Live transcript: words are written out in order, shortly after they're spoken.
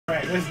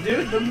Let's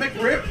do the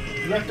McRip.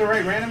 Left to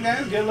right random,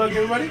 guys. Good luck,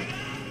 everybody.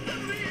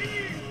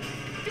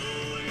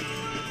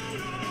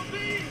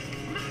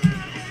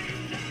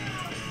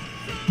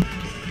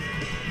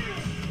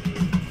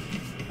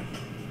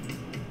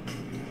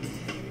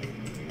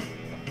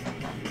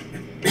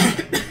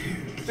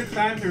 Six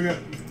times. Here we go.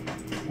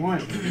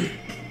 1,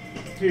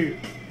 2,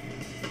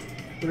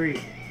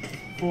 3,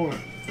 4,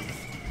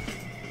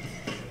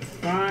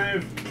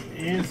 5,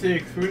 and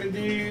 6. We're gonna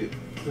do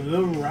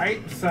the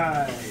right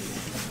side.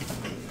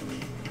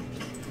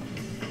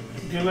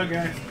 Good luck,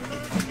 guys.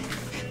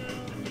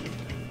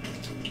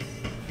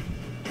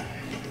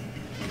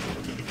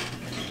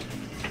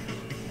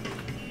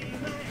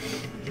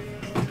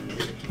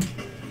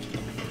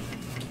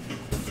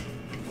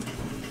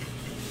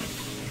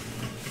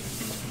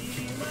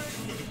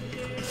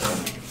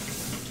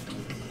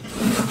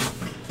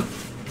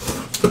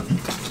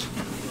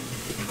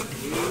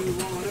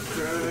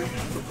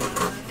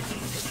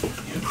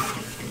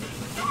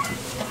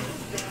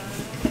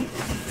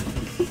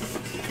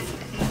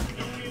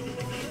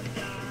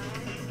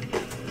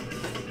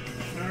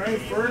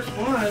 First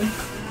one.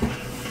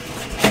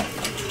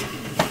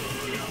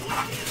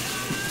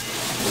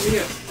 We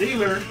got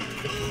Steeler.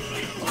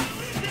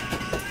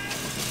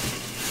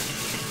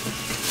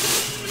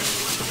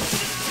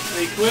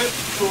 Equipped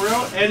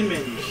Terrell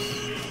Edmonds.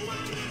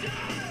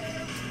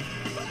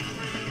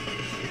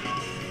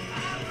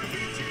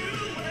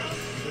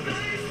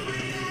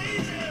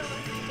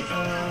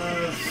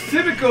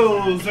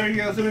 Civicals. There you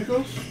go,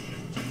 Civicals.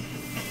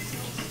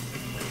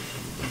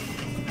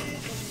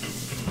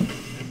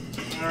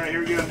 Alright,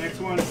 here we go. Next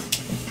one.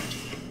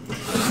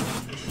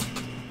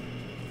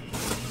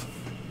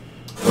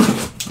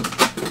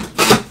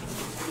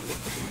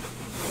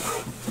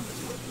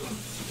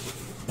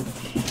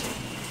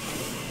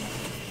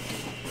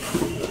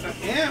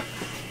 Yeah.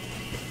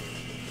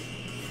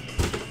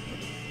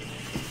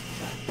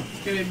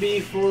 It's going to be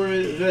for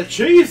the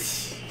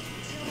Chiefs.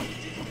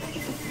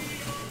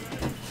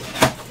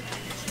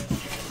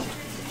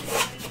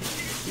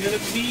 Going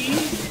to be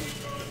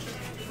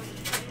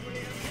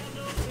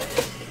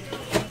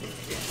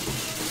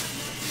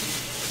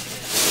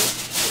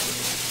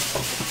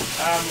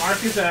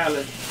Marcus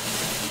Allen.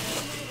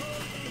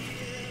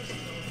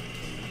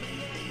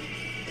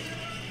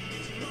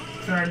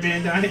 Sorry,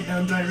 man. I hit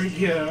down Tyreek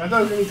Hill. I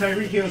thought it was going to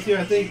be Tyreek Hill too.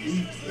 I think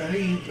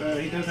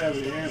he does have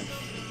it. Yeah.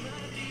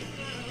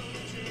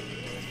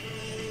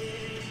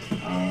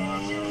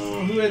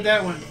 Who had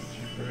that one?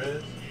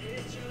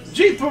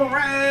 G.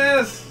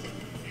 Perez.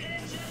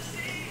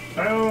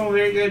 Oh,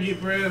 there you go, G.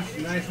 Perez.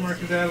 Nice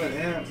Marcus Allen.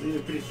 Yeah, these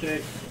are pretty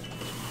sick.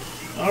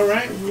 All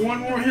right, one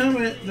more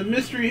helmet. The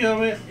mystery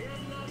helmet.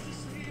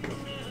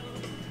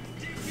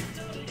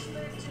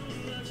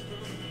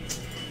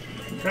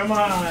 Come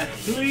on,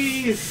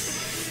 please.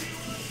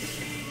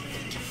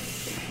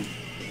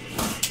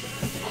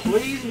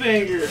 Please,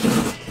 Banger.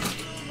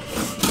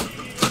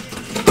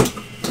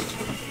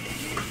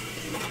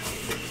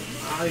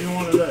 I don't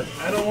want to look.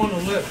 I don't want to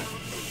look.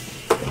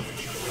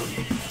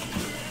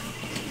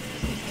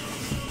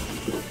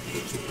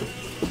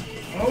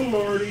 Oh,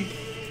 Lordy.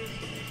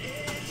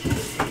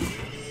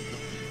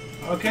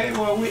 Okay,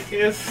 well,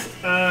 it's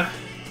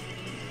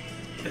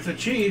a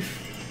Chief.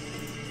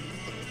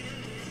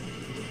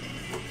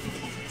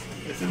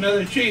 It's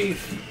another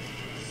Chief.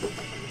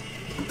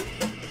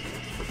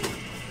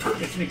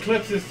 It's an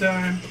Eclipse this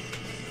time.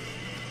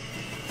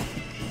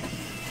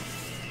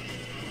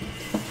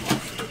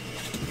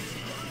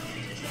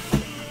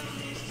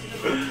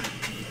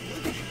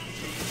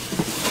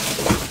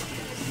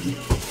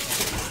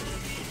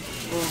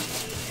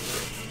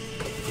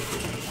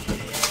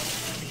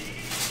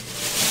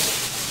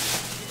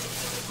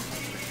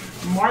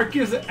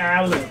 Marcus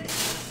Allen.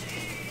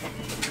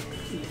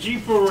 G.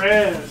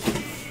 Perez.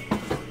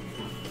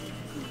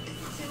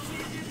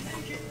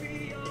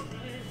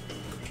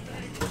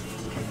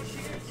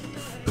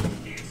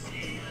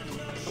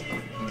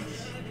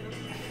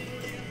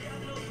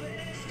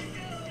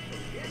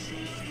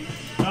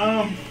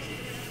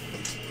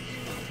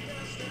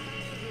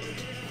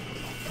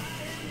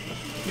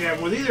 Yeah,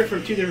 well, these are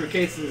from two different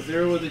cases.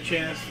 There was a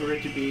chance for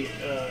it to be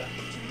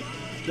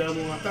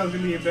double. I thought it was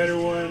going to be a better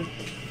one.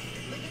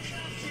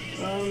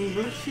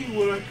 Let's see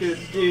what I could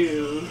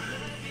do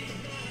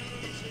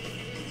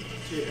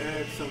to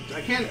add something.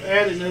 I can't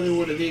add another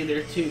one of these.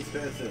 They're too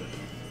expensive.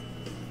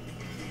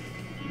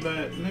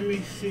 But let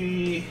me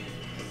see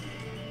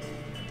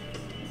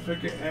if I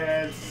could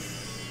add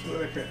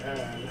what I could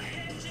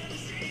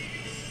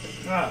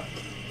add.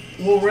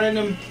 We'll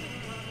random.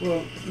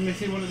 Well, let me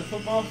see one of the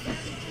footballs.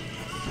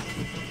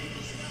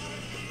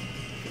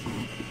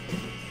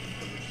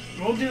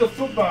 We'll do a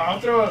football. I'll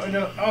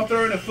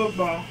throw in a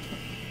football.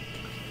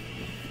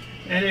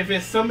 And if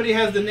it's somebody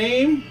has the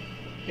name,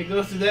 it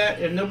goes to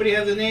that. If nobody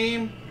has a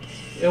name,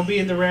 it'll be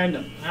in the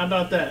random. How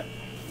about that?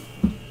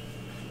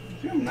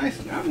 I'm nice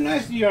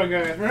to y'all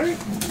guys, right?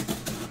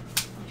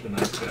 You're a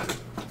nice guy.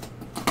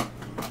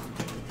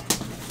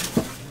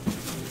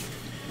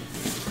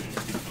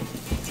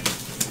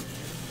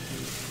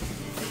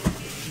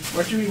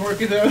 What you mean,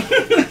 Marcus Allen?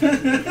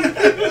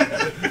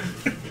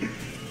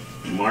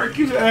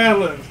 Marcus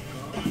Allen.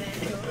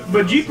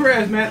 But G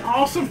Perez, man,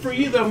 awesome for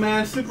you though,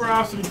 man. Super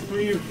awesome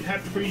for you.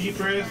 Happy for you, G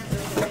Perez.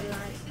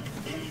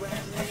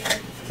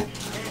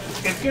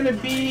 It's gonna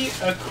be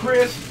a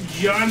Chris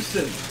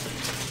Johnson.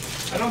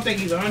 I don't think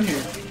he's on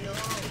here.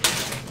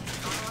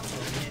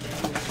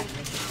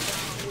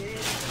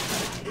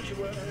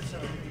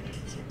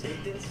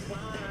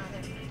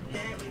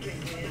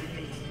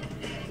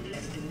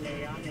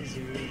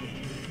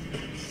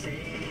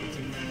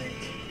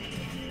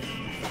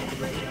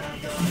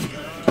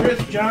 Chris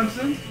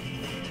Johnson.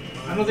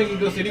 I don't think he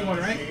goes to anyone,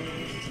 right?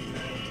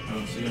 I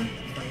don't see him.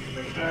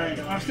 Alright,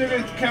 I'm still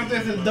going to count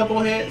this as a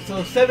double hit.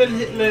 So 7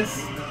 hit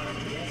lists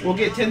will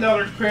get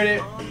 $10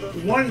 credit.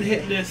 1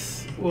 hit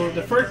list, well,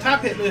 the first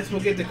top hit list will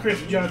get the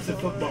Chris Johnson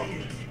football.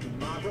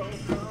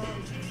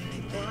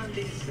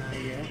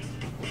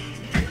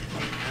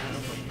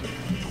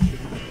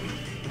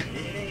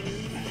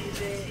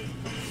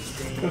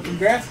 So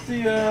congrats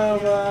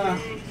to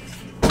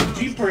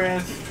G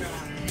Perez.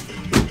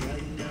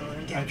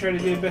 I try to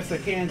do the best I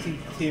can to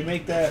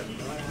make that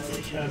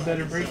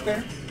better break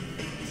there.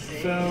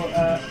 So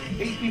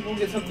 8 people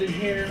get something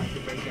here.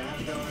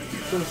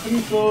 So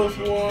Semi Close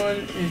won,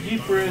 and G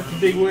Perez the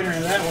big winner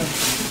in that one.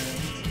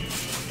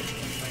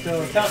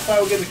 So top 5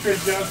 will get the Chris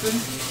Johnson.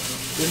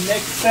 The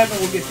next 7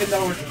 will get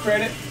 $10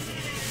 credit.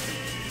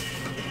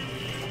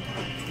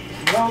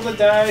 Roll the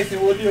dice,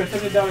 and we'll do a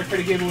 $70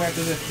 credit giveaway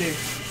after this too.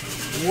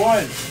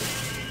 1,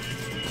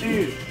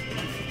 2,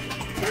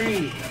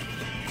 3,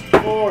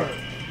 4,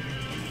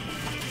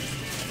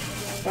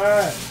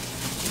 5,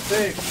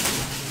 6,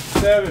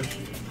 7,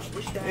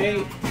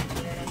 8,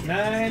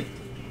 9,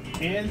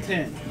 and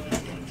 10.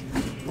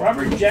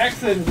 Robert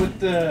Jackson with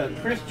the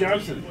Chris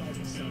Johnson.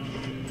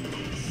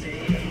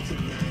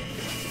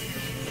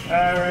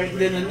 Alright,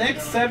 then the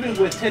next 7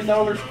 with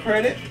 $10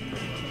 credit.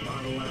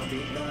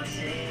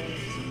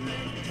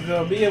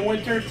 So be in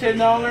winter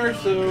 $10,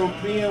 so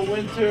be in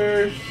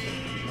winters.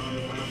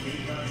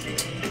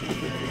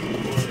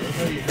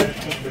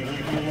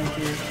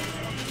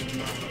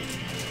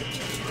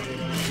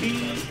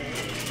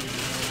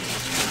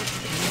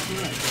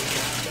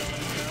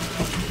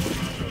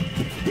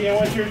 Be in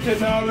winter $10.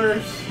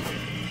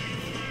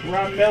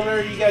 Ron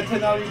Miller, you got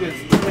 $10, you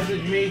can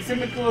message me.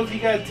 Simicles, you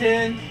got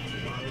 10.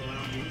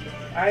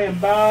 I am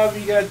Bob,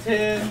 you got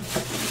 10.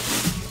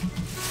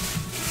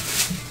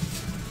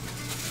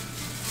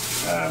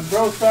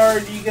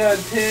 Brossard, you got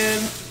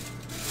 10.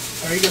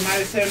 Or you got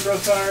minus 10,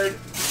 Brossard.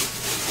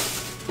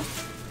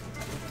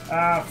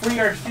 Free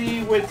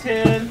RC with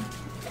 10.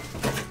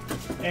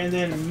 And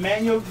then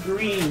Manuel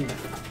Green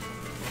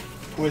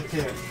with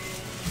 10.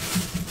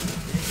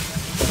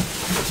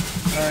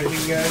 Alright,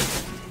 you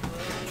guys.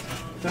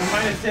 So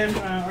minus 10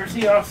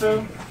 RC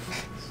also.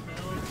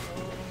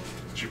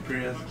 G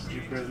Perez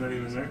not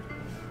even there?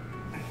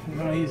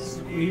 No,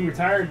 he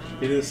retired.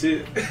 He didn't see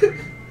it.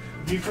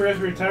 G Perez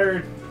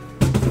retired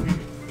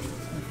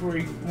before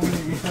he won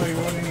any.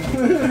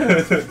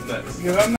 Nice. Because I'm